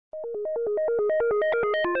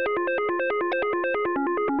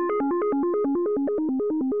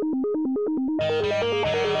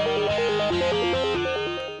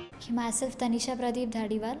Myself Tanisha Pradeep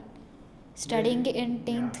Dhadiwal, studying in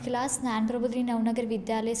 10th class, Nan Prabodri Navnagar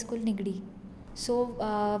Vidyalaya School, Nigdi. So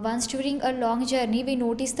once during a long journey, we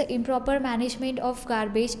noticed the improper management of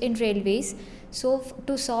garbage in railways. So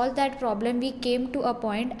to solve that problem, we came to a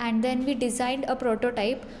point and then we designed a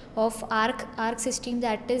prototype of ARC system,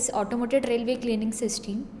 that is automated railway cleaning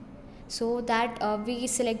system. So that we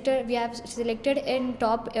have selected in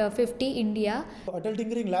top 50 India. Atal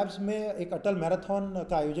tinkering labs में एक अटल marathon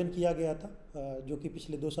का आयोजन किया गया था जो कि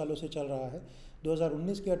पिछले 2 सालों से चल रहा है।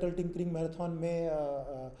 2019 के अटल टिंकरिंग मैराथन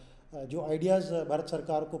में जो आइडियाज़ भारत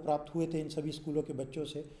सरकार को प्राप्त हुए थे इन सभी स्कूलों के बच्चों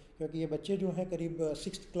से, क्योंकि ये बच्चे जो हैं करीब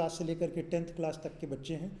 6th क्लास से लेकर के 10th क्लास तक के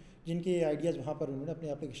बच्चे हैं जिनके ये आइडियाज़ वहाँ पर उन्होंने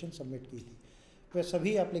अपनी एप्लीकेशन सबमिट की थी। वह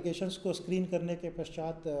सभी एप्लीकेशंस को स्क्रीन करने के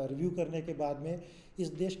पश्चात रिव्यू करने के बाद में इस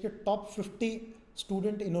देश के टॉप 50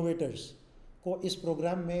 स्टूडेंट इनोवेटर्स को इस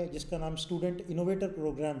प्रोग्राम में, जिसका नाम स्टूडेंट इनोवेटर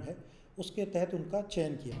प्रोग्राम है, उसके तहत उनका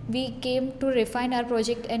चयन किया। We came to refine our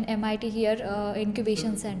project in MIT here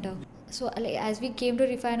Incubation Center. So as we came to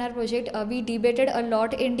refine our project, we debated a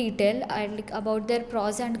lot in detail about their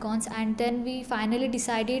pros and cons, and then we finally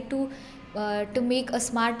decided to make a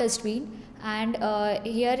smart dustbin. And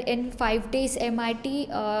here in 5 days MIT,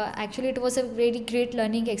 actually it was a very great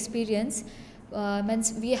learning experience. Means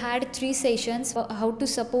we had 3 sessions for how to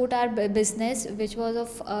support our business, which was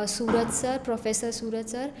of Suraj sir, Professor Suraj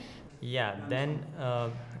sir. Yeah, then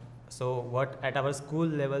so what at our school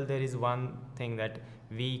level there is one thing that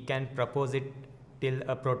we can propose it till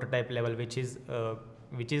a prototype level, which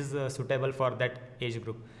is suitable for that age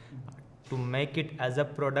group. To make it as a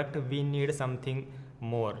product, we need something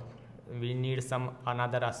more. We need some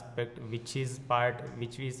another aspect which is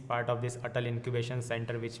part of this Atal Incubation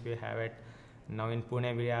Center, which we have at now in Pune.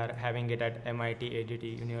 We are having it at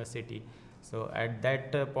MIT-ADT University. So at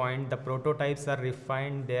that point the prototypes are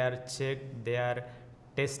refined, they are checked, they are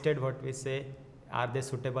tested, what we say, are they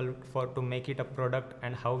suitable to make it a product,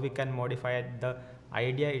 and how we can modify the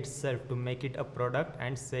idea itself to make it a product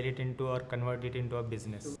and sell it into or convert it into a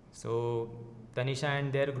business. So Tanisha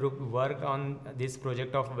and their group worked on this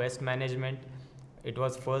project of waste management. It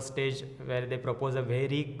was first stage where they proposed a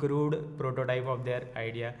very crude prototype of their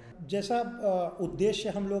idea. जैसा उद्देश्य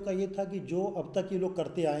हम लोग का ये था कि जो अब तक ये लोग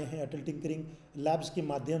करते आए हैं अटल टिंकरिंग लैब्स के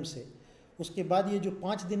माध्यम से, उसके बाद ये जो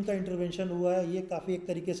 5 दिन का इंटरवेंशन हुआ है, ये काफ़ी एक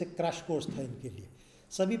तरीके से क्रैश कोर्स था इनके लिए।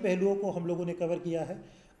 सभी पहलुओं को हम लोगों ने कवर किया है।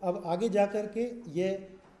 अब आगे जा कर के ये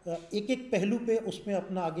एक पहलू पे उसमें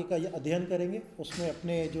अपना आगे का ये अध्ययन करेंगे। उसमें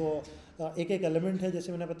अपने जो एक एलिमेंट है,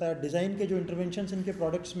 जैसे मैंने बताया, डिज़ाइन के जो इंटरवेंशंस इनके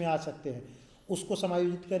प्रोडक्ट्स में आ सकते हैं, उसको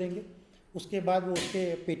समायोजित करेंगे। उसके बाद वो उसके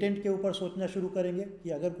पेटेंट के ऊपर सोचना शुरू करेंगे कि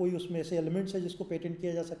अगर कोई उसमें ऐसे एलिमेंट्स है जिसको पेटेंट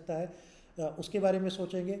किया जा सकता है, उसके बारे में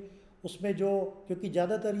सोचेंगे। उसमें जो, क्योंकि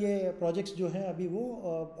ज़्यादातर ये प्रोजेक्ट्स जो हैं अभी वो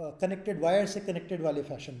कनेक्टेड वायर से कनेक्टेड वाले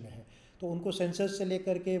फैशन में हैं, तो उनको सेंसर्स से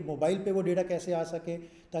लेकर के मोबाइल पे वो डेटा कैसे आ सके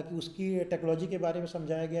ताकि उसकी टेक्नोलॉजी के बारे में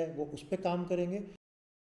समझाया गया है, वो उस पर काम करेंगे।